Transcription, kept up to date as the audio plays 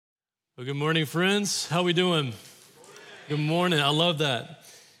Well, good morning, friends. How we doing? Good morning. I love that.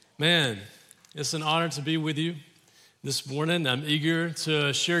 Man, it's an honor to be with you this morning. I'm eager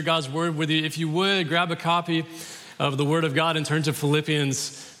to share God's word with you. If you would, grab a copy of the Word of God and turn to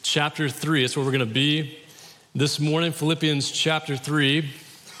Philippians chapter 3. That's where we're going to be this morning, Philippians chapter 3.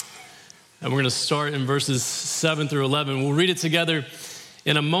 And we're going to start in verses 7 through 11. We'll read it together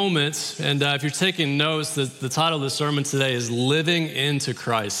in a moment. And if you're taking notes, the title of the sermon today is Living into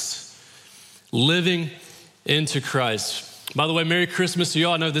Christ. Living into Christ. By the way, Merry Christmas to you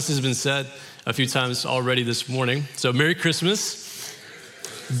all. I know this has been said a few times already this morning. So Merry Christmas.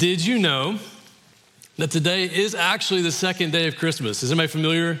 Did you know that today is actually the second day of Christmas? Is anybody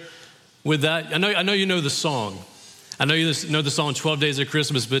familiar with that? I know you know the song. I know you know the song 12 Days of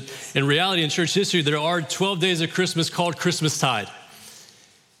Christmas, but in reality, in church history, there are 12 days of Christmas called Christmastide.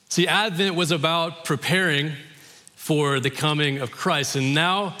 See, Advent was about preparing for the coming of Christ. And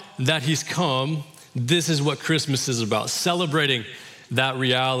now that he's come, this is what Christmas is about, celebrating that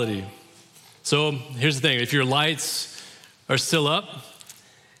reality. So here's the thing. If your lights are still up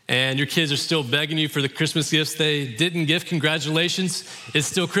and your kids are still begging you for the Christmas gifts they didn't give, congratulations. It's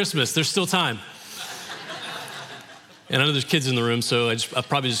still Christmas. There's still time. And I know there's kids in the room, so I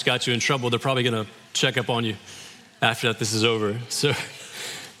probably just got you in trouble. They're probably going to check up on you after that this is over.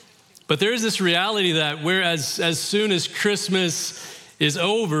 But there is this reality that whereas as soon as Christmas is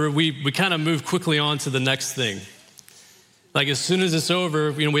over, we kind of move quickly on to the next thing. Like as soon as it's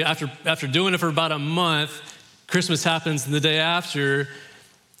over, after doing it for about a month, Christmas happens, and the day after,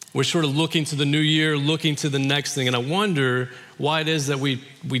 we're sort of looking to the new year, looking to the next thing. And I wonder why it is that we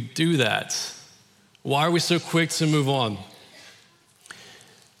do that. Why are we so quick to move on?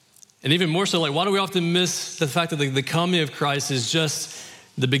 And even more so, why do we often miss the fact that the coming of Christ is just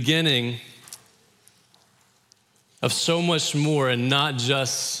the beginning of so much more and not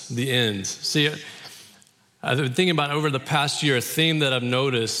just the end? See, I've been thinking about over the past year a theme that I've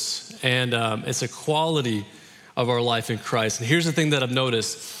noticed, and it's a quality of our life in Christ. And here's the thing that I've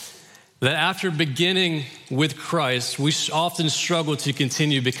noticed, that after beginning with Christ, we often struggle to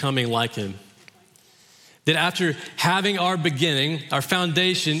continue becoming like him. That after having our beginning, our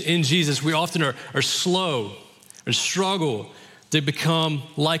foundation in Jesus, we often are slow or struggle to become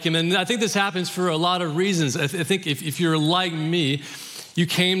like him. And I think this happens for a lot of reasons. I think if you're like me, you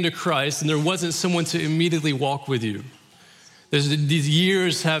came to Christ and there wasn't someone to immediately walk with you. These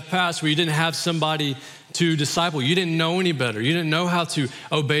years have passed where you didn't have somebody to disciple. You didn't know any better. You didn't know how to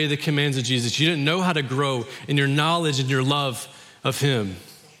obey the commands of Jesus. You didn't know how to grow in your knowledge and your love of him.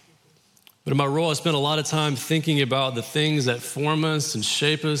 But in my role, I spent a lot of time thinking about the things that form us and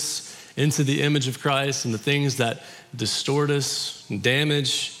shape us into the image of Christ and the things that distort us and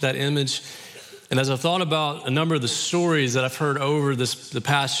damage that image. And as I've thought about a number of the stories that I've heard over the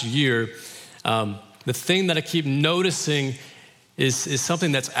past year, the thing that I keep noticing is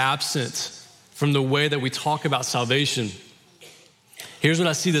something that's absent from the way that we talk about salvation. Here's what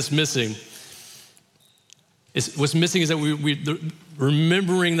I see that's missing. What's missing is that we're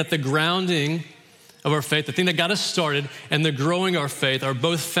remembering that the grounding of our faith, the thing that got us started, and the growing our faith are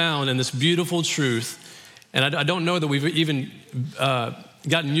both found in this beautiful truth. And I don't know that we've even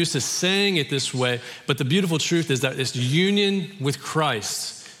gotten used to saying it this way, but the beautiful truth is that it's union with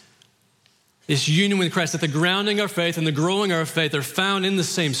Christ. It's union with Christ, that the grounding our faith and the growing our faith are found in the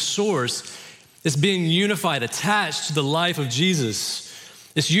same source. It's being unified, attached to the life of Jesus.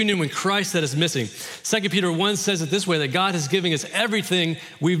 It's union with Christ that is missing. 2 Peter 1 says it this way, that God is giving us everything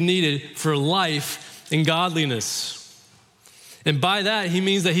we've needed for life and godliness. And by that, he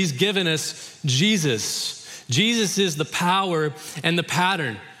means that he's given us Jesus. Jesus is the power and the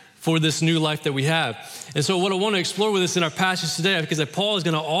pattern for this new life that we have. And so what I want to explore with us in our passage today, because Paul is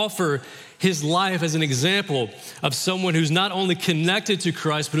going to offer his life as an example of someone who's not only connected to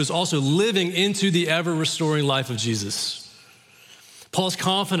Christ, but who's also living into the ever-restoring life of Jesus. Paul's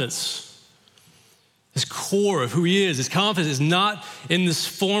confidence, his core of who he is, his confidence is not in this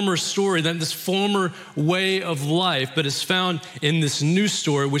former story, this former way of life, but is found in this new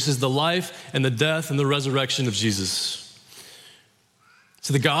story, which is the life and the death and the resurrection of Jesus.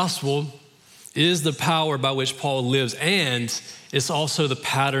 So the gospel is the power by which Paul lives, and it's also the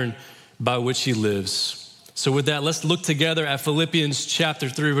pattern by which he lives. So with that, let's look together at Philippians chapter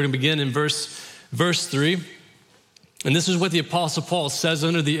 3. We're going to begin in verse 3. And this is what the Apostle Paul says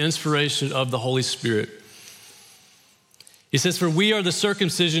under the inspiration of the Holy Spirit. He says, "For we are the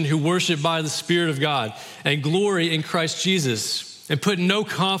circumcision who worship by the Spirit of God and glory in Christ Jesus and put no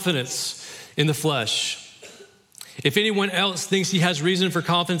confidence in the flesh. If anyone else thinks he has reason for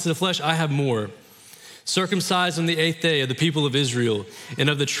confidence in the flesh, I have more. circumcised on the 8th day of the people of Israel and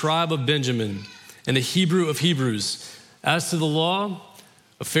of the tribe of Benjamin, and a Hebrew of Hebrews. As to the law,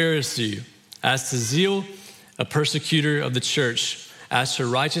 a Pharisee. As to zeal, a persecutor of the church. As to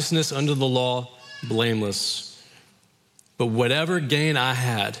righteousness under the law, blameless. But whatever gain I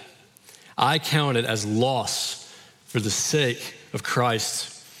had, I counted as loss for the sake of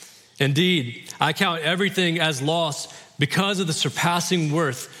Christ. Indeed, I count everything as loss because of the surpassing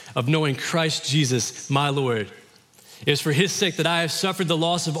worth of knowing Christ Jesus, my Lord. It is for his sake that I have suffered the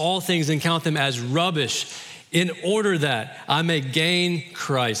loss of all things and count them as rubbish, in order that I may gain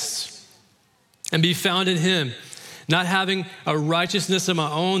Christ and be found in him, not having a righteousness of my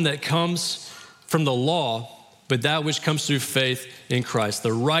own that comes from the law, but that which comes through faith in Christ,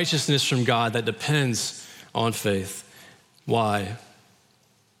 the righteousness from God that depends on faith. Why?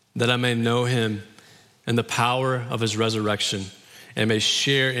 That I may know him and the power of his resurrection, and may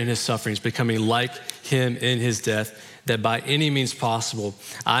share in his sufferings, becoming like him in his death, that by any means possible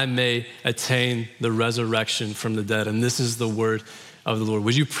I may attain the resurrection from the dead. And this is the word of the Lord.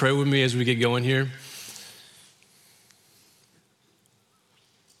 Would you pray with me as we get going here?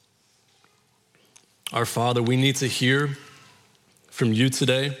 Our Father, we need to hear from you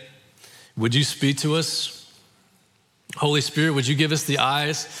today. Would you speak to us? Holy Spirit, would you give us the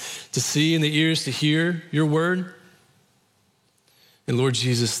eyes to see and the ears to hear your word? And Lord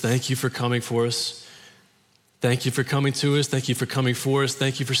Jesus, thank you for coming for us. Thank you for coming to us. Thank you for coming for us.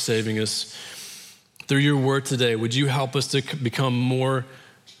 Thank you for saving us. Through your word today, would you help us to become more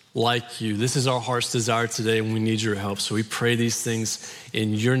like you? This is our heart's desire today, and we need your help. So we pray these things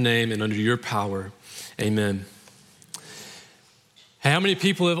in your name and under your power. Amen. Hey, how many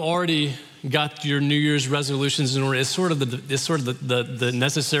people have already got your New Year's resolutions in order? It's sort of the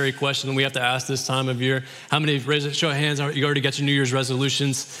necessary question that we have to ask this time of year. How many, show of hands, you already got your New Year's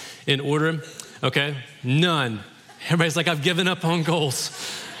resolutions in order? Okay, none. Everybody's like, I've given up on goals.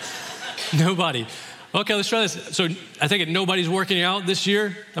 Nobody. Okay, let's try this. So I think nobody's working out this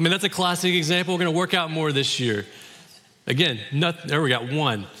year. I mean, that's a classic example. We're gonna work out more this year. Again, there we got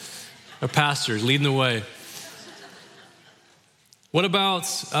one. Our pastors leading the way. What about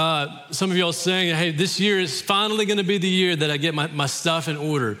some of y'all saying, hey, this year is finally gonna be the year that I get my stuff in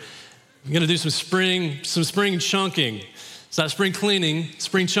order. I'm gonna do some spring chunking. It's not spring cleaning,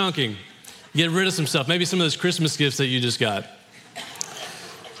 spring chunking. Get rid of some stuff, maybe some of those Christmas gifts that you just got.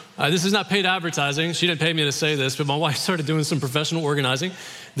 This is not paid advertising. She didn't pay me to say this, but my wife started doing some professional organizing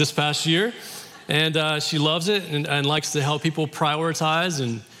this past year, and she loves it and likes to help people prioritize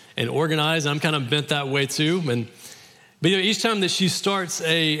and organize. I'm kind of bent that way too. But each time that she starts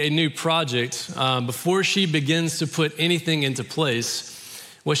a new project, before she begins to put anything into place,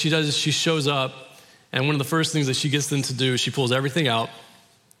 what she does is she shows up, and one of the first things that she gets them to do is she pulls everything out,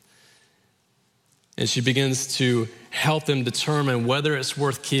 and she begins to help them determine whether it's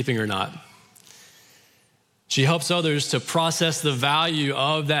worth keeping or not. She helps others to process the value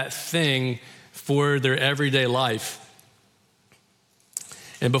of that thing for their everyday life.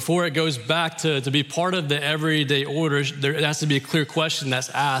 And before it goes back to be part of the everyday order, there has to be a clear question that's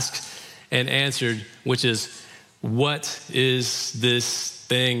asked and answered, which is, what is this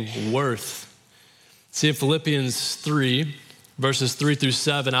thing worth? See, in Philippians 3, verses 3 through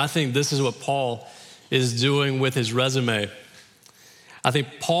 7, I think this is what Paul is doing with his resume. I think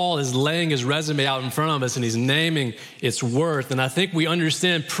Paul is laying his resume out in front of us, and he's naming its worth. And I think we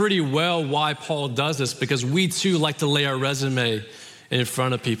understand pretty well why Paul does this, because we too like to lay our resume in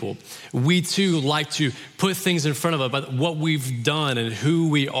front of people. We too like to put things in front of us about what we've done and who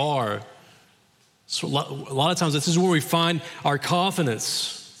we are. So a lot of times this is where we find our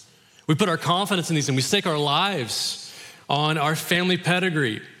confidence. We put our confidence in these things. We stake our lives on our family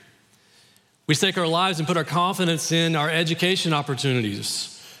pedigree. We stake our lives and put our confidence in our education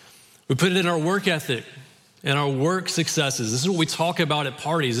opportunities. We put it in our work ethic and our work successes. This is what we talk about at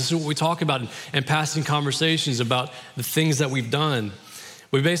parties. This is what we talk about in passing conversations about the things that we've done.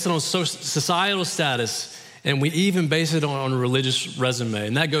 We base it on societal status, and we even base it on a religious resume.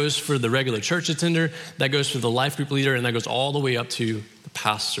 And that goes for the regular church attender, that goes for the life group leader, and that goes all the way up to the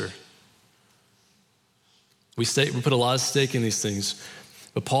pastor. We put a lot of stake in these things.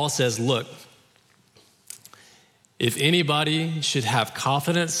 But Paul says, look, if anybody should have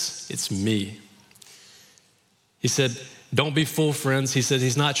confidence, it's me. He said, don't be fooled, friends. He said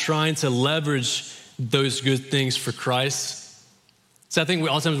he's not trying to leverage those good things for Christ. So I think a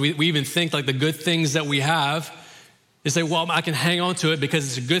lot of times we even think like the good things that we have is say, well, I can hang on to it because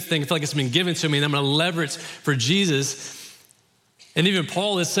it's a good thing. I feel like it's been given to me and I'm going to leverage for Jesus. And even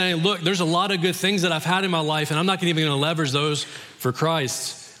Paul is saying, look, there's a lot of good things that I've had in my life and I'm not even going to leverage those for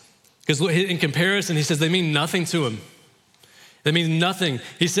Christ. Because in comparison, he says they mean nothing to him. They mean nothing.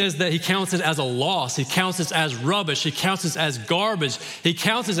 He says that he counts it as a loss. He counts it as rubbish. He counts it as garbage. He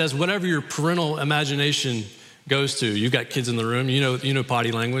counts it as whatever your parental imagination goes to. You've got kids in the room. You know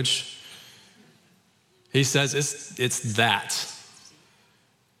potty language. He says it's that.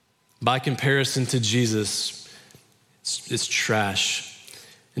 By comparison to Jesus, it's trash.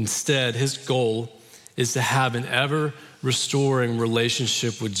 Instead, his goal is to have an ever-restoring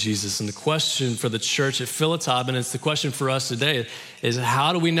relationship with Jesus. And the question for the church at Philatop, and it's the question for us today, is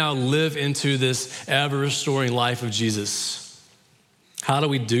how do we now live into this ever-restoring life of Jesus? How do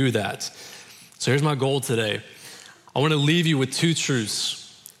we do that? So here's my goal today. I want to leave you with two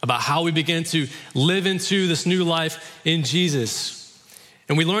truths about how we begin to live into this new life in Jesus.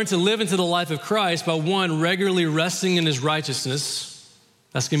 And we learn to live into the life of Christ by, one, regularly resting in his righteousness.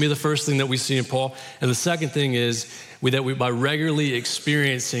 That's going to be the first thing that we see in Paul. And the second thing is that by regularly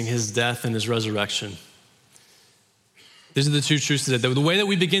experiencing his death and his resurrection. These are the two truths today. The way that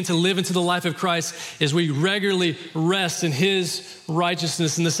we begin to live into the life of Christ is we regularly rest in his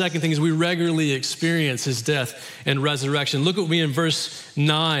righteousness. And the second thing is we regularly experience his death and resurrection. Look at me in verse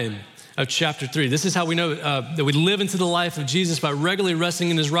 9 of chapter 3. This is how we know that we live into the life of Jesus, by regularly resting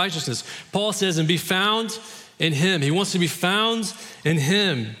in his righteousness. Paul says, and be found in him. He wants to be found in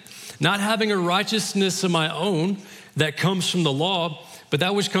him, not having a righteousness of my own that comes from the law, but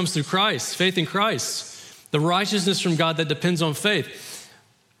that which comes through Christ, faith in Christ, the righteousness from God that depends on faith.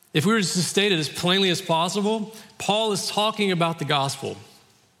 If we were to state it as plainly as possible, Paul is talking about the gospel.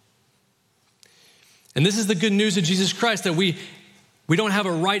 And this is the good news of Jesus Christ, that we don't have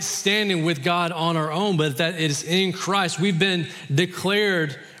a right standing with God on our own, but that it is in Christ. We've been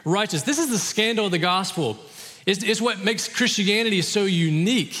declared righteous. This is the scandal of the gospel. It's what makes Christianity so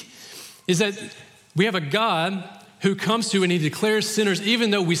unique, is that we have a God who comes to and he declares sinners even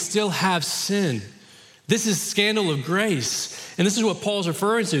though we still have sin. This is scandal of grace. And this is what Paul's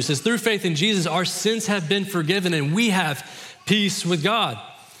referring to. It says, through faith in Jesus, our sins have been forgiven and we have peace with God.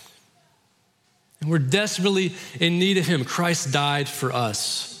 And we're desperately in need of him. Christ died for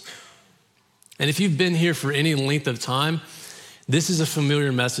us. And if you've been here for any length of time, this is a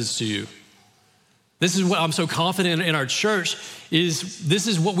familiar message to you. This is what I'm so confident in our church, is this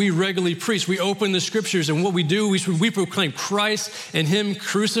is what we regularly preach. We open the scriptures, and what we do, we proclaim Christ and him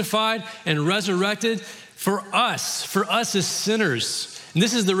crucified and resurrected for us as sinners. And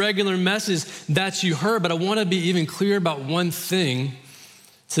this is the regular message that you heard, but I want to be even clear about one thing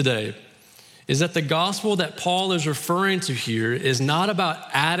today, is that the gospel that Paul is referring to here is not about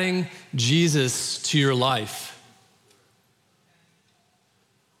adding Jesus to your life.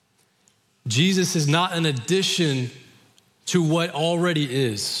 Jesus is not an addition to what already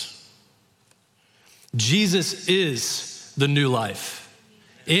is. Jesus is the new life.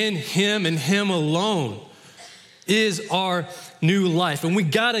 In him and him alone is our new life. And we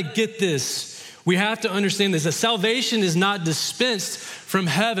gotta get this. We have to understand this, that salvation is not dispensed from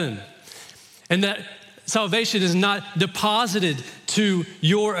heaven, and that salvation is not deposited to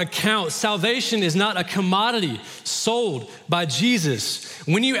your account. Salvation is not a commodity sold by Jesus.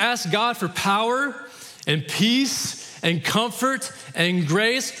 When you ask God for power and peace and comfort and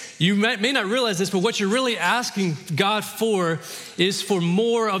grace, you may not realize this, but what you're really asking God for is for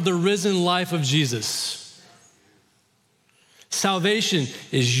more of the risen life of Jesus. Salvation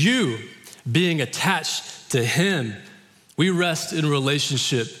is you being attached to him. We rest in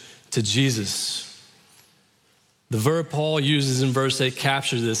relationship to Jesus. The verb Paul uses in verse 8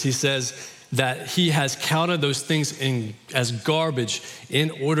 captures this. He says that he has counted those things as garbage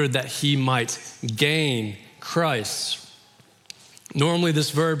in order that he might gain Christ. Normally, this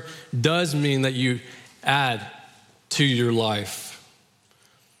verb does mean that you add to your life.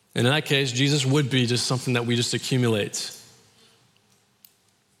 And in that case, Jesus would be just something that we just accumulate.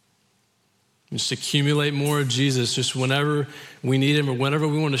 Just accumulate more of Jesus just whenever we need him or whenever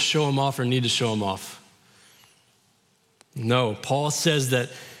we want to show him off or need to show him off. No, Paul says that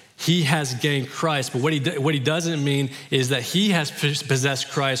he has gained Christ, but what he doesn't mean is that he has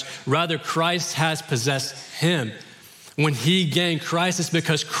possessed Christ. Rather, Christ has possessed him. When he gained Christ, it's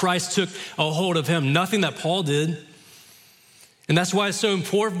because Christ took a hold of him, nothing that Paul did. And that's why it's so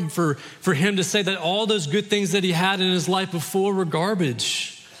important for him to say that all those good things that he had in his life before were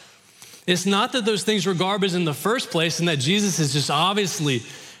garbage. It's not that those things were garbage in the first place and that Jesus is just obviously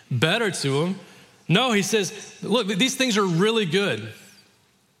better to him. No, he says, look, these things are really good.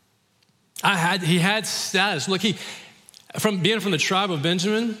 He had status. Look, from being from the tribe of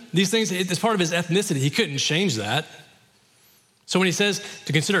Benjamin, these things, it's part of his ethnicity. He couldn't change that. So when he says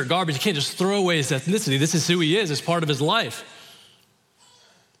to consider it garbage, you can't just throw away his ethnicity. This is who he is. It's part of his life.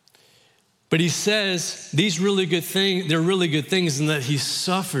 But he says these really good things, they're really good things in that he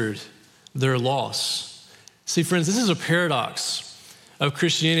suffered their loss. See, friends, this is a paradox of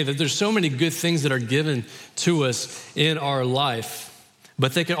Christianity, that there's so many good things that are given to us in our life,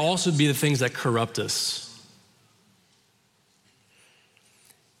 but they can also be the things that corrupt us.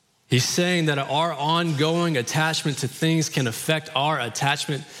 He's saying that our ongoing attachment to things can affect our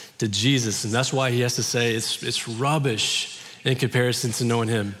attachment to Jesus, and that's why he has to say it's rubbish in comparison to knowing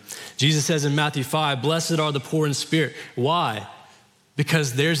him. Jesus says in Matthew 5, "Blessed are the poor in spirit." Why?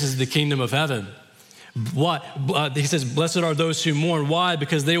 Because theirs is the kingdom of heaven. What? He says, "Blessed are those who mourn." Why?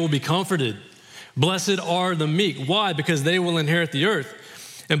 Because they will be comforted. Blessed are the meek. Why? Because they will inherit the earth.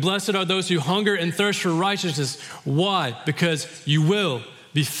 And blessed are those who hunger and thirst for righteousness. Why? Because you will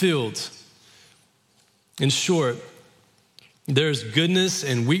be filled. In short, there's goodness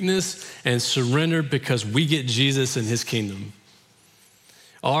and weakness and surrender because we get Jesus and his kingdom.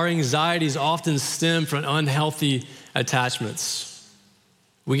 Our anxieties often stem from unhealthy attachments.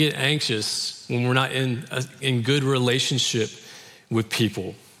 We get anxious when we're not in good relationship with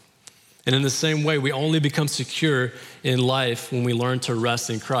people. And in the same way, we only become secure in life when we learn to rest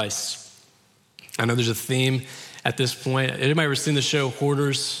in Christ. I know there's a theme at this point. Anybody ever seen the show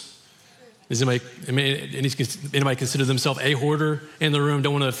Hoarders? Does anybody consider themselves a hoarder in the room?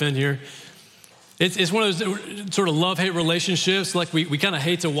 Don't want to offend here. It's one of those sort of love-hate relationships. Like we kind of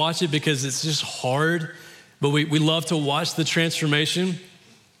hate to watch it because it's just hard, but we love to watch the transformation.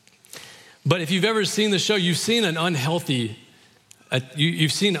 But if you've ever seen the show, you've seen an unhealthy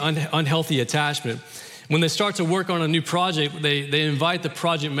attachment. When they start to work on a new project, they invite the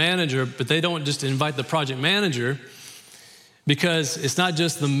project manager, but they don't just invite the project manager because it's not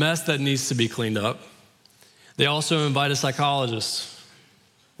just the mess that needs to be cleaned up. They also invite a psychologist.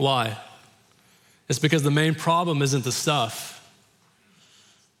 Why? It's because the main problem isn't the stuff.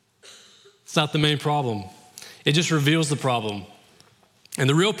 It's not the main problem. It just reveals the problem. And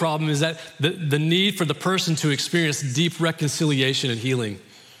the real problem is that the need for the person to experience deep reconciliation and healing.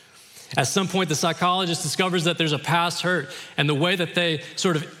 At some point, the psychologist discovers that there's a past hurt, and the way that they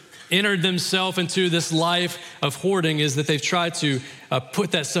sort of entered themselves into this life of hoarding is that they've tried to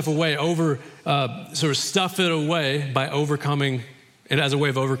put that stuff away, sort of stuff it away by overcoming it as a way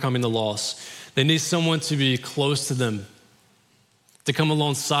of overcoming the loss. They need someone to be close to them, to come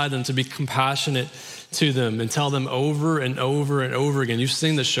alongside them, to be compassionate to them and tell them over and over and over again. You've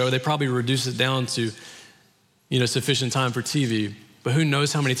seen the show. They probably reduce it down to, sufficient time for TV. But who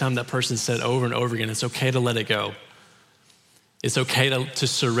knows how many times that person said over and over again, it's okay to let it go. It's okay to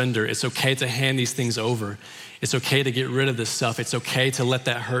surrender. It's okay to hand these things over. It's okay to get rid of this stuff. It's okay to let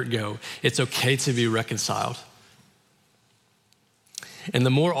that hurt go. It's okay to be reconciled. And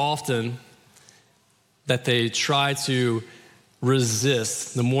the more often that they try to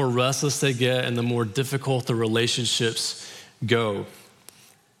resist, the more restless they get and the more difficult the relationships go.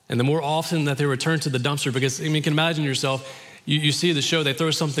 And the more often that they return to the dumpster, because you can imagine yourself, you see the show, they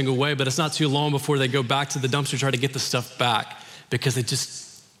throw something away, but it's not too long before they go back to the dumpster to try to get the stuff back because they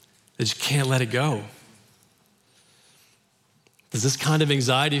just can't let it go. Does this kind of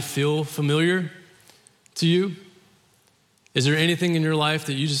anxiety feel familiar to you? Is there anything in your life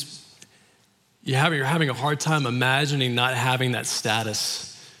that you're having a hard time imagining not having that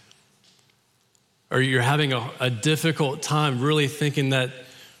status? Or you're having a difficult time really thinking that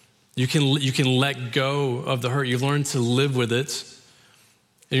you can let go of the hurt. You've learned to live with it,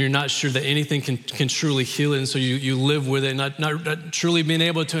 and you're not sure that anything can truly heal it, and so you live with it, not truly being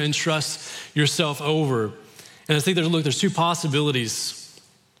able to entrust yourself over. And I think there's two possibilities.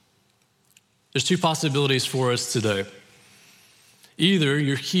 There's two possibilities for us today. Either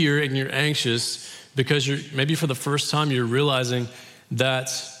you're here and you're anxious because maybe for the first time you're realizing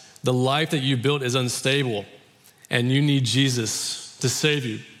that the life that you built is unstable and you need Jesus to save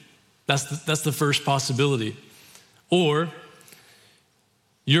you. That's the first possibility. Or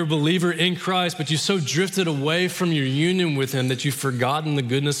you're a believer in Christ, but you so drifted away from your union with him that you've forgotten the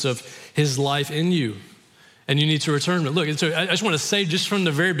goodness of his life in you. And you need to return. But look, so I just want to say just from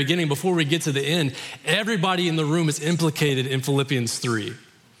the very beginning, before we get to the end, everybody in the room is implicated in Philippians 3.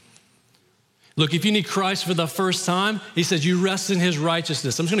 Look, if you need Christ for the first time, he says you rest in his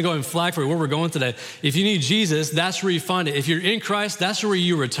righteousness. I'm just going to go and flag for you where we're going today. If you need Jesus, that's where you find it. If you're in Christ, that's where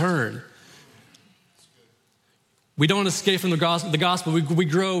you return. We don't escape from the gospel. We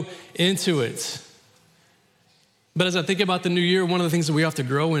grow into it. But as I think about the new year, one of the things that we have to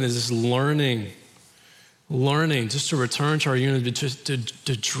grow in is this learning just to return to our unity,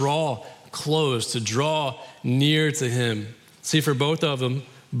 to draw close, to draw near to him. See, for both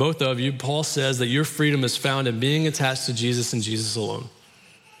of you, Paul says that your freedom is found in being attached to Jesus and Jesus alone.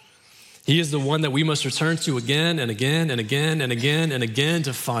 He is the one that we must return to again and again and again and again and again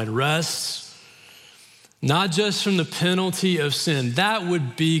to find rest. Not just from the penalty of sin. That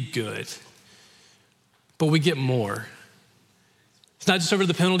would be good. But we get more. It's not just over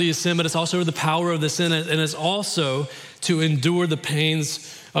the penalty of sin, but it's also over the power of the sin, and it's also to endure the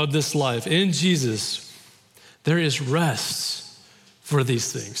pains of this life. In Jesus, there is rest for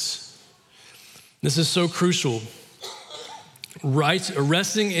these things. This is so crucial.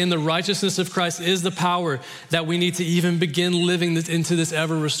 Resting in the righteousness of Christ is the power that we need to even begin living into this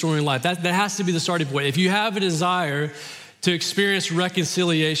ever-restoring life. That has to be the starting point. If you have a desire to experience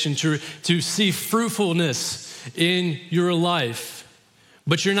reconciliation, to see fruitfulness in your life,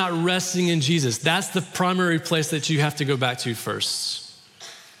 but you're not resting in Jesus, that's the primary place that you have to go back to first.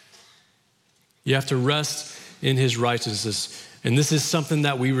 You have to rest in his righteousness. And this is something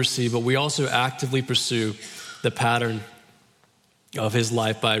that we receive, but we also actively pursue the pattern of his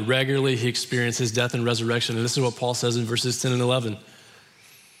life by regularly he experiences death and resurrection. And this is what Paul says in verses 10 and 11.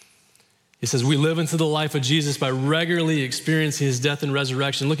 He says, we live into the life of Jesus by regularly experiencing his death and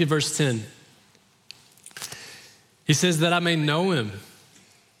resurrection. Look at verse 10. He says that I may know him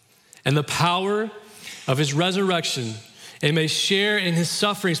and the power of his resurrection and may share in his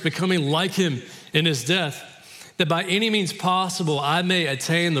sufferings, becoming like him in his death, that by any means possible I may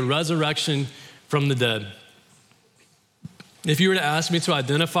attain the resurrection from the dead. If you were to ask me to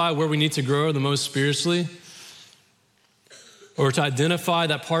identify where we need to grow the most spiritually, or to identify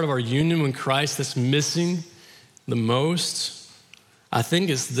that part of our union with Christ that's missing the most, I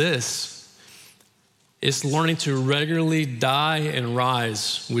think it's this. It's learning to regularly die and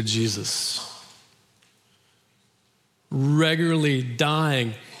rise with Jesus. Regularly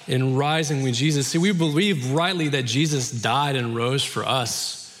dying and rising with Jesus. See, we believe rightly that Jesus died and rose for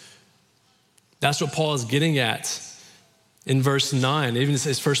us. That's what Paul is getting at. In verse 9, even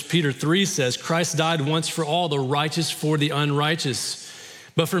as 1 Peter 3 says, Christ died once for all, the righteous for the unrighteous.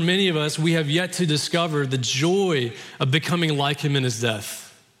 But for many of us, we have yet to discover the joy of becoming like him in his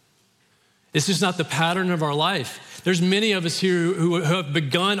death. It's just not the pattern of our life. There's many of us here who have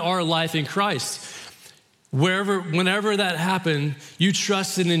begun our life in Christ. Whenever that happened, you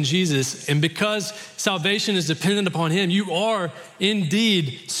trusted in Jesus. And because salvation is dependent upon him, you are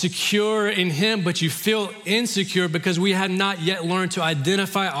indeed secure in him, but you feel insecure because we have not yet learned to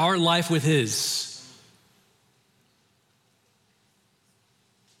identify our life with his.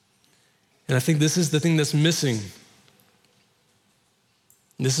 And I think this is the thing that's missing.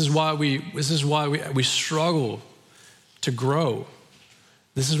 This is why we struggle to grow.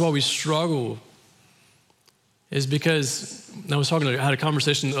 This is why we struggle. Is because I had a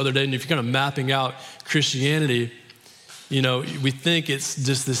conversation the other day, and if you're kind of mapping out Christianity, we think it's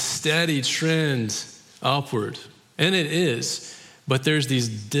just this steady trend upward, and it is, but there's these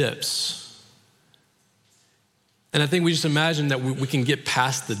dips. And I think we just imagine that we can get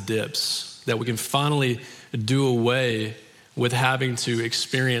past the dips, that we can finally do away with having to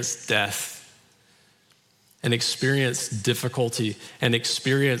experience death and experience difficulty and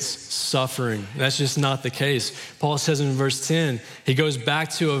experience suffering. That's just not the case. Paul says in verse 10, he goes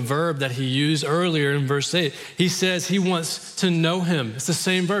back to a verb that he used earlier in verse 8. He says he wants to know him. It's the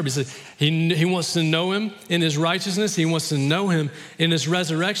same verb. He says he wants to know him in his righteousness. He wants to know him in his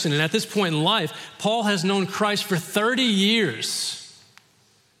resurrection. And at this point in life, Paul has known Christ for 30 years.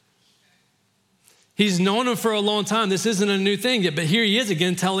 He's known him for a long time. This isn't a new thing yet, but here he is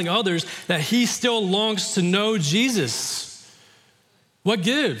again telling others that he still longs to know Jesus. What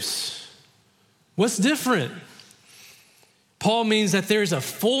gives? What's different? Paul means that there's a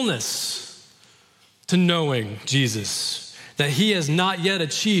fullness to knowing Jesus that he has not yet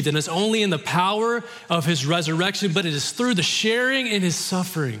achieved, and it's only in the power of his resurrection, but it is through the sharing in his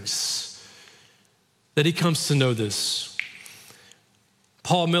sufferings that he comes to know this.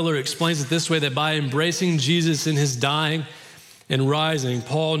 Paul Miller explains it this way, that by embracing Jesus in his dying and rising,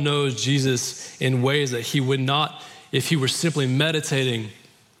 Paul knows Jesus in ways that he would not if he were simply meditating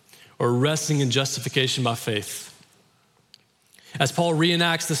or resting in justification by faith. As Paul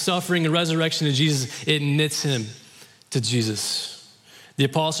reenacts the suffering and resurrection of Jesus, it knits him to Jesus. The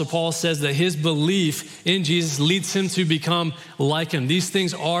Apostle Paul says that his belief in Jesus leads him to become like him. These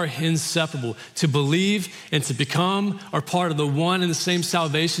things are inseparable. To believe and to become are part of the one and the same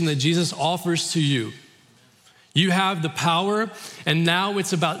salvation that Jesus offers to you. You have the power, and now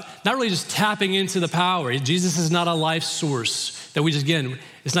it's about not really just tapping into the power. Jesus is not a life source that we just, again,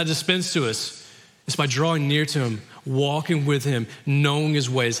 it's not dispensed to us. It's by drawing near to him, walking with him, knowing his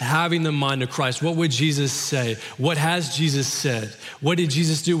ways, having the mind of Christ. What would Jesus say? What has Jesus said? What did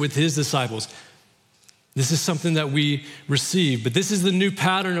Jesus do with his disciples? This is something that we receive, but this is the new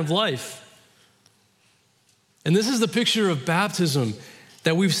pattern of life. And this is the picture of baptism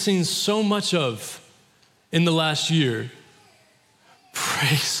that we've seen so much of in the last year.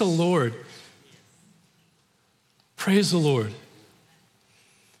 Praise the Lord. Praise the Lord.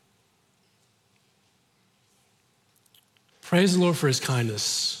 Praise the Lord for his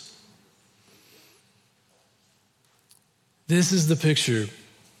kindness. This is the picture.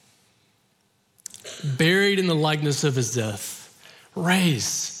 Buried in the likeness of his death,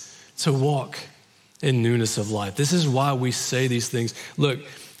 raised to walk in newness of life. This is why we say these things. Look, a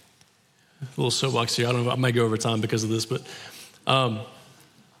little soapbox here. I don't know, I might go over time because of this, but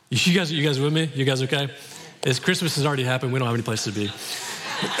you guys with me? You guys okay? Christmas has already happened. We don't have any place to be.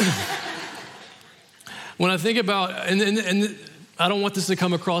 When I think about, and I don't want this to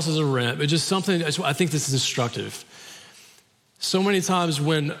come across as a rant, but just something, I think this is instructive. So many times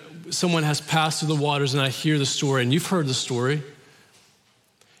when someone has passed through the waters and I hear the story, and you've heard the story,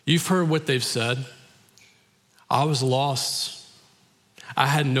 you've heard what they've said. I was lost. I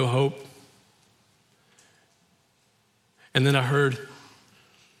had no hope. And then I heard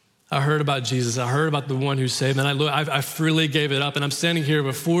about Jesus. I heard about the one who saved me. And I freely gave it up. And I'm standing here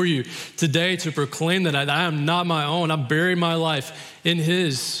before you today to proclaim that I am not my own. I'm burying my life in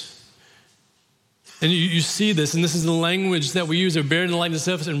his. And you see this, and this is the language that we use. They're buried in the likeness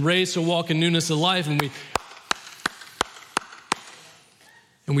of us and raised to walk in newness of life. And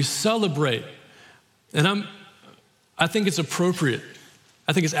we celebrate. And I think it's appropriate.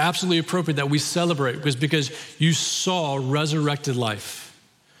 I think it's absolutely appropriate that we celebrate because you saw resurrected life.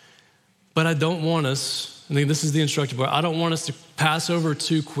 But I don't want us, I think this is the instructive part, I don't want us to pass over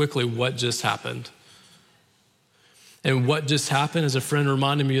too quickly what just happened. And what just happened, as a friend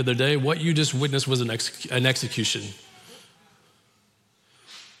reminded me the other day, what you just witnessed was an execution.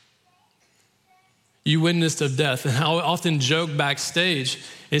 You witnessed of death. And I often joke backstage.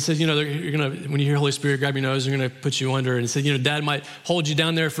 It says, you're gonna, when you hear Holy Spirit grab your nose, they're gonna put you under. And it said, Dad might hold you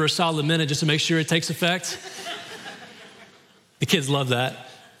down there for a solid minute just to make sure it takes effect. The kids love that.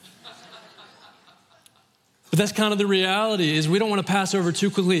 But that's kind of the reality, is we don't want to pass over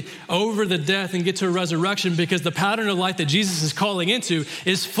too quickly over the death and get to a resurrection, because the pattern of life that Jesus is calling into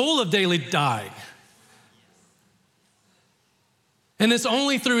is full of daily dying. And it's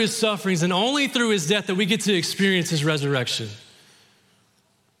only through his sufferings and only through his death that we get to experience his resurrection.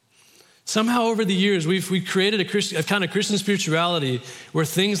 Somehow over the years, we've created a kind of Christian spirituality where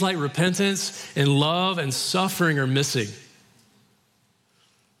things like repentance and love and suffering are missing.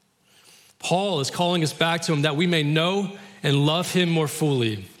 Paul is calling us back to him that we may know and love him more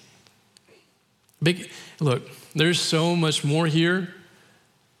fully. Look, there's so much more here.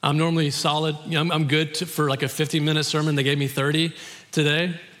 I'm normally solid. I'm good for like a 50-minute sermon. They gave me 30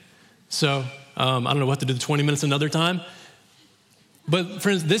 today. So I don't know what to do the 20 minutes another time. But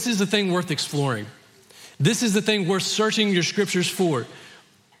friends, this is the thing worth exploring. This is the thing worth searching your scriptures for.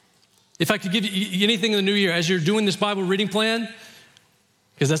 If I could give you anything in the new year, as you're doing this Bible reading plan,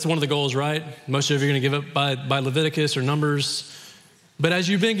 because that's one of the goals, right? Most of you are going to give up by Leviticus or Numbers. But as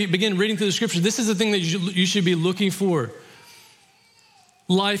you begin reading through the scriptures, this is the thing that you should be looking for.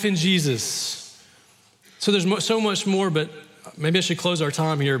 Life in Jesus. So there's so much more, but maybe I should close our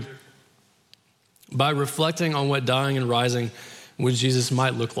time here by reflecting on what dying and rising with Jesus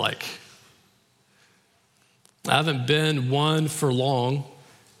might look like. I haven't been one for long,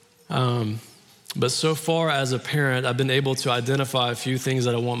 but so far as a parent, I've been able to identify a few things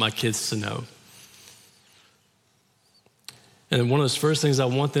that I want my kids to know. And one of those first things, I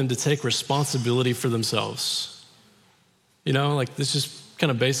want them to take responsibility for themselves. Like this is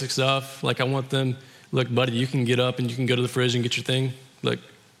kind of basic stuff. Like I want them, look, buddy, you can get up and you can go to the fridge and get your thing. Look,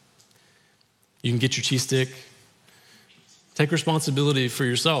 you can get your cheese stick. Take responsibility for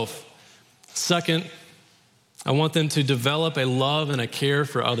yourself. Second, I want them to develop a love and a care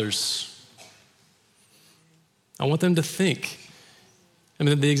for others. I want them to think.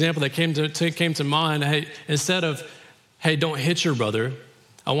 The example that came to mind, hey, instead of, hey, don't hit your brother,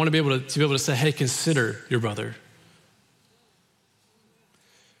 I want to be able to say, hey, consider your brother.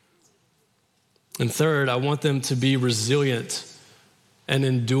 And third, I want them to be resilient and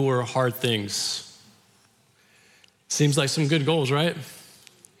endure hard things. Seems like some good goals, right?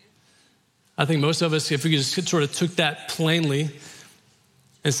 I think most of us, if we just sort of took that plainly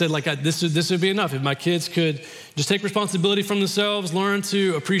and said, this would be enough. If my kids could just take responsibility from themselves, learn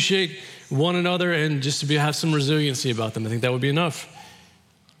to appreciate one another, and just to have some resiliency about them, I think that would be enough.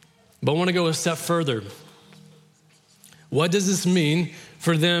 But I want to go a step further. What does this mean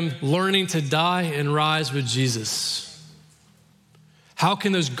for them learning to die and rise with Jesus? How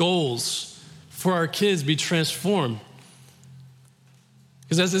can those goals for our kids be transformed?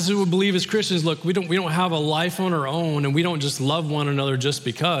 Because this is what we believe as Christians. Look, we don't have a life on our own, and we don't just love one another just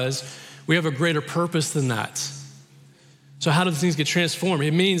because. We have a greater purpose than that. So how do things get transformed?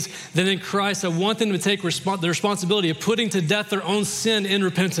 It means that in Christ, I want them to take the responsibility of putting to death their own sin in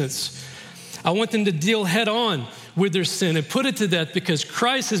repentance. I want them to deal head on with their sin and put it to death because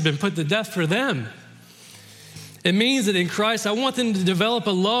Christ has been put to death for them. It means that in Christ, I want them to develop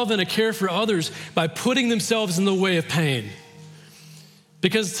a love and a care for others by putting themselves in the way of pain.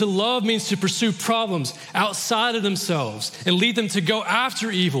 Because to love means to pursue problems outside of themselves and lead them to go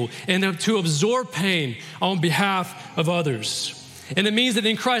after evil and to absorb pain on behalf of others. And it means that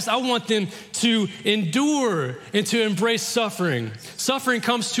in Christ, I want them to endure and to embrace suffering. Suffering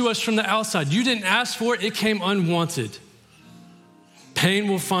comes to us from the outside. You didn't ask for it, it came unwanted. Pain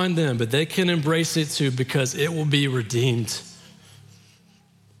will find them, but they can embrace it too because it will be redeemed.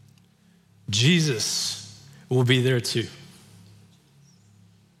 Jesus will be there too.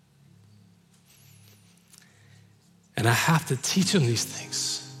 And I have to teach them these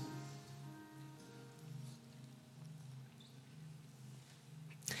things.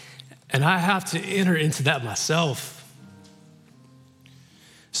 And I have to enter into that myself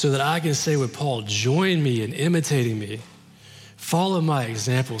so that I can say with Paul, join me in imitating me. Follow my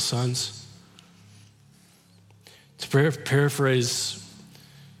example, sons. To paraphrase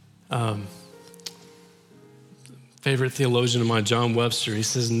favorite theologian of mine, John Webster, he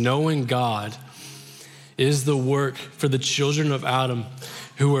says, knowing God is the work for the children of Adam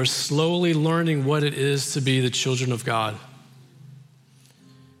who are slowly learning what it is to be the children of God.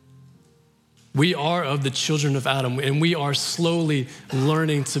 We are of the children of Adam, and we are slowly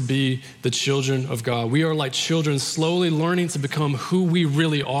learning to be the children of God. We are like children slowly learning to become who we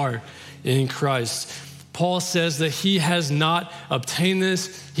really are in Christ. Paul says that he has not obtained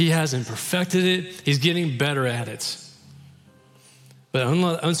this. He hasn't perfected it. He's getting better at it. But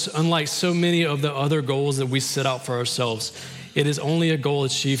unlike so many of the other goals that we set out for ourselves, it is only a goal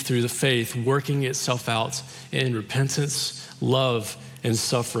achieved through the faith working itself out in repentance, love, and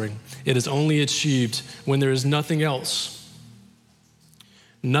suffering. It is only achieved when there is nothing else,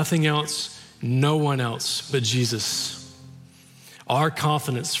 no one else but Jesus. Our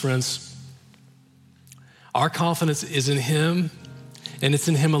confidence, friends, our confidence is in him, and it's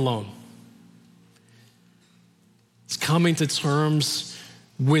in him alone. It's coming to terms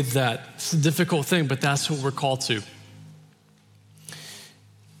with that. It's a difficult thing, but that's what we're called to.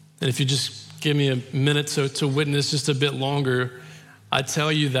 And if you just give me a minute to witness just a bit longer, I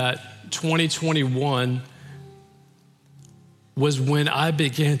tell you that 2021 was when I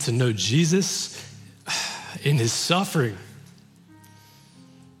began to know Jesus in his suffering.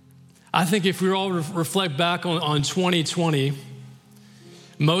 I think if we all reflect back on 2020,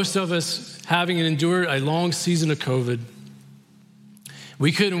 most of us having endured a long season of COVID,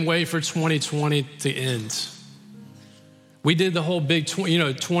 we couldn't wait for 2020 to end. We did the whole big,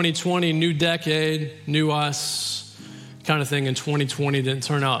 2020, new decade, new us kind of thing, and 2020 didn't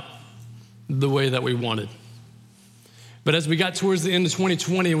turn out the way that we wanted. But as we got towards the end of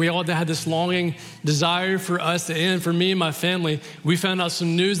 2020, we all had this longing desire for us to end. For me and my family, we found out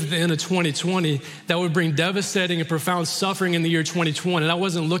some news at the end of 2020 that would bring devastating and profound suffering in the year 2021, and I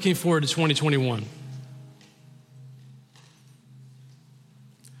wasn't looking forward to 2021.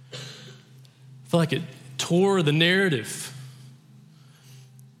 I feel like it tore the narrative.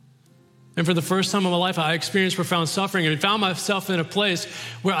 And for the first time in my life, I experienced profound suffering and found myself in a place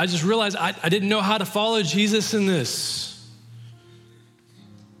where I just realized I didn't know how to follow Jesus in this.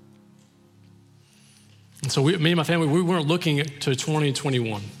 And so me and my family, we weren't looking to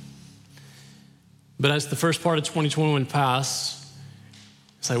 2021. But as the first part of 2021 passed,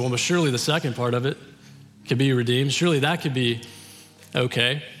 it's like, well, but surely the second part of it could be redeemed. Surely that could be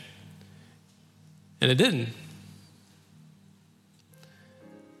okay. And it didn't.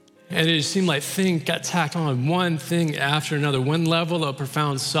 And it just seemed like things got tacked on, one thing after another, one level of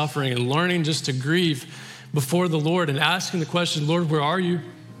profound suffering, and learning just to grieve before the Lord and asking the question, Lord, where are you?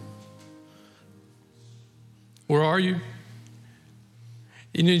 Where are you?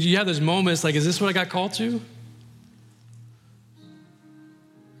 You have those moments like, is this what I got called to?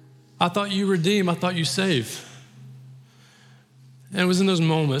 I thought you redeem, I thought you save. And it was in those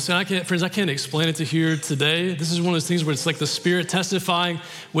moments, and I can't explain it to here today. This is one of those things where it's like the Spirit testifying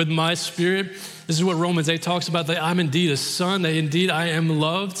with my spirit. This is what Romans 8 talks about, that I'm indeed a son, that indeed I am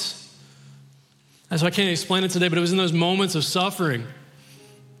loved. And so I can't explain it today, but it was in those moments of suffering.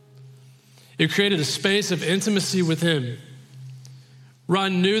 It created a space of intimacy with him.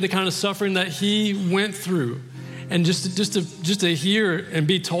 Ron knew the kind of suffering that he went through. And just to hear and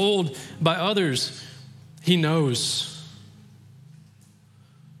be told by others, he knows.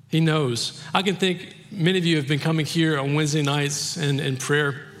 He knows. I can think many of you have been coming here on Wednesday nights and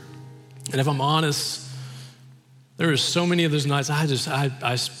prayer. And if I'm honest, there are so many of those nights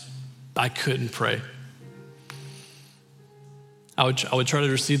I couldn't pray. I would try to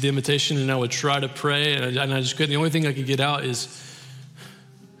receive the invitation and I would try to pray and I just couldn't. The only thing I could get out is,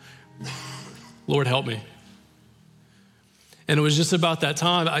 Lord, help me. And it was just about that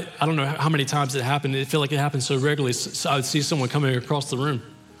time. I don't know how many times it happened. It felt like it happened so regularly. So I would see someone coming across the room,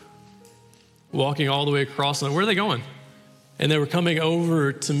 walking all the way across. And where are they going? And they were coming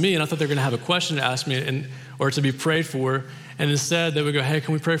over to me, and I thought they were going to have a question to ask me or to be prayed for. And instead, they would go, hey,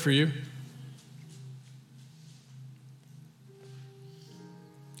 can we pray for you?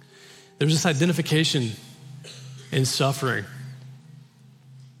 There was this identification in suffering.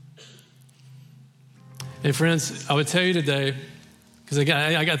 And friends, I would tell you today, because I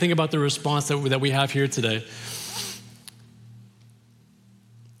got to think about the response that we have here today,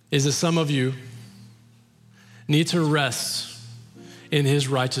 is that some of you need to rest in his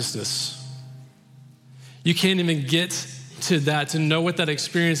righteousness. You can't even get to that, to know what that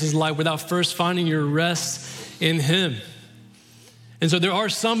experience is like without first finding your rest in him. And so there are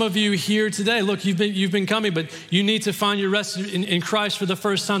some of you here today, look, you've been coming, but you need to find your rest in Christ for the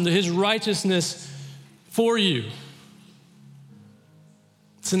first time, his righteousness for you.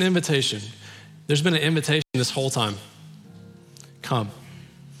 It's an invitation. There's been an invitation this whole time. Come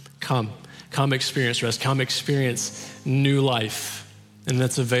experience rest. Come experience new life. And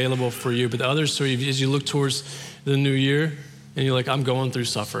that's available for you. But the others, so as you look towards the new year and you're like, I'm going through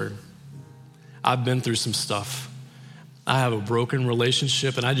suffering. I've been through some stuff. I have a broken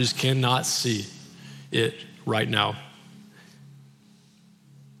relationship and I just cannot see it right now.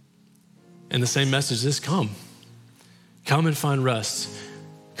 And the same message is come and find rest.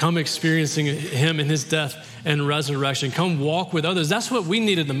 Come experiencing him in his death and resurrection. Come walk with others. That's what we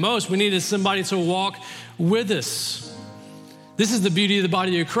needed the most. We needed somebody to walk with us. This is the beauty of the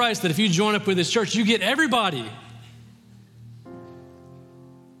body of Christ, that if you join up with this church, you get everybody.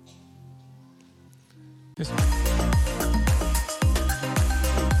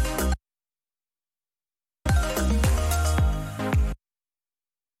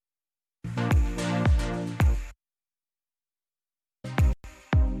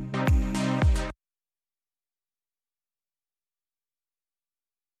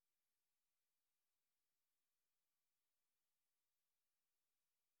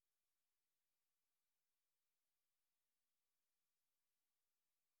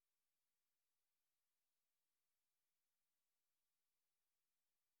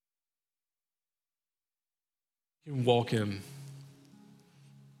 You can walk in.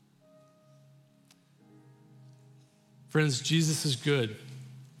 Friends, Jesus is good,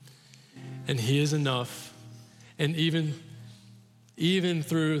 and he is enough. And even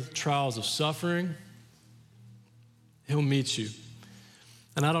through trials of suffering, he'll meet you.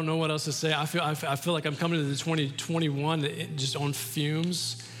 And I don't know what else to say. I feel like I'm coming to the 2021 just on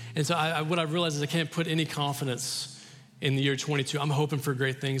fumes. And so what I realized is I can't put any confidence in the year 22. I'm hoping for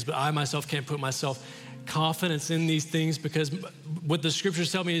great things, but I myself can't put myself confidence in these things, because what the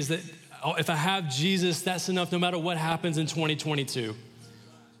scriptures tell me is that if I have Jesus, that's enough no matter what happens in 2022.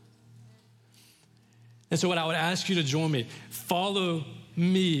 And so what I would ask you to join me, follow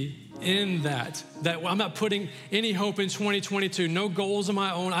me in that I'm not putting any hope in 2022, no goals of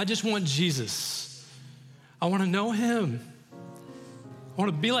my own. I just want Jesus. I want to know him. I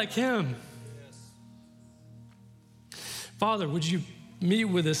want to be like him. Father, would you meet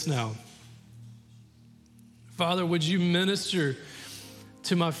with us now? Father, would you minister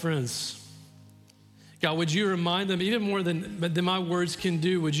to my friends? God, would you remind them, even more than my words can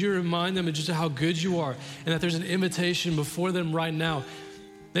do, would you remind them of just how good you are and that there's an invitation before them right now?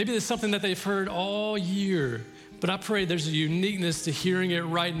 Maybe it's something that they've heard all year, but I pray there's a uniqueness to hearing it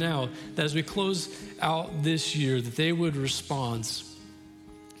right now, that as we close out this year, that they would respond,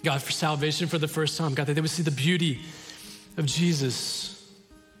 God, for salvation for the first time. God, that they would see the beauty of Jesus,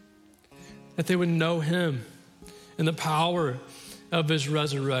 that they would know him and the power of his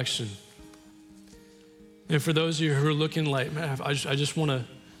resurrection. And for those of you who are looking like, man,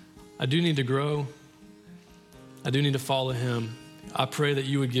 I do need to grow. I do need to follow him. I pray that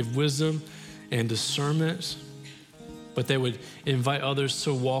you would give wisdom and discernment, but they would invite others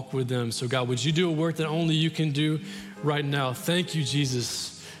to walk with them. So God, would you do a work that only you can do right now? Thank you,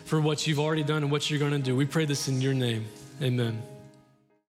 Jesus, for what you've already done and what you're going to do. We pray this in your name. Amen.